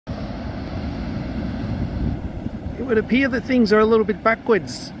would appear that things are a little bit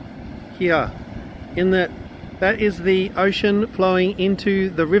backwards here, in that is the ocean flowing into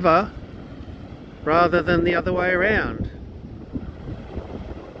the river rather than the other way around.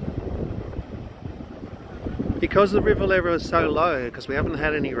 Because the river level is so low, because we haven't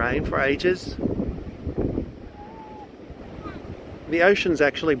had any rain for ages, the ocean's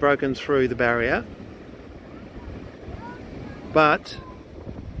actually broken through the barrier, but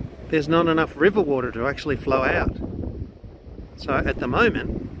there's not enough river water to actually flow out. So at the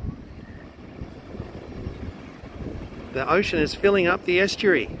moment, the ocean is filling up the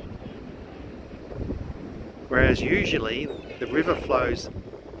estuary, whereas usually the river flows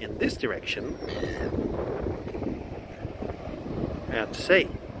in this direction out to sea.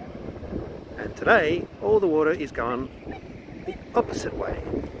 And today all the water is gone the opposite way.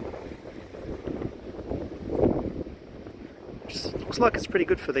 Which looks like it's pretty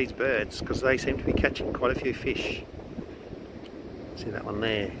good for these birds, because they seem to be catching quite a few fish. See that one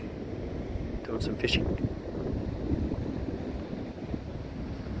there, doing some fishing.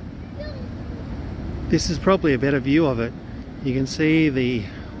 This is probably a better view of it. You can see the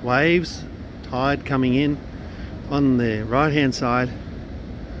waves, tide coming in on the right hand side,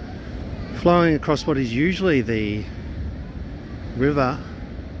 flowing across what is usually the river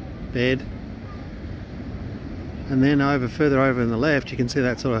bed, and then further over on the left you can see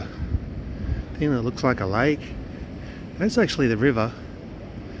that sort of thing that looks like a lake. That's actually the river,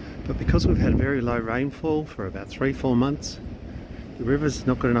 but because we've had very low rainfall for about 3-4 months, the river's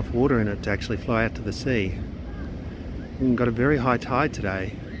not got enough water in it to actually flow out to the sea. We've got a very high tide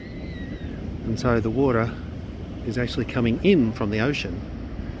today, and so the water is actually coming in from the ocean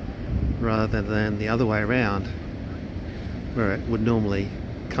rather than the other way around, where it would normally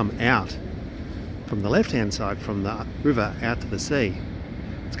come out from the left hand side from the river out to the sea.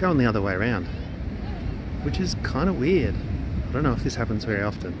 It's going the other way around, which is kind of weird. I don't know if this happens very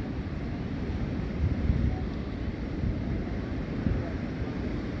often.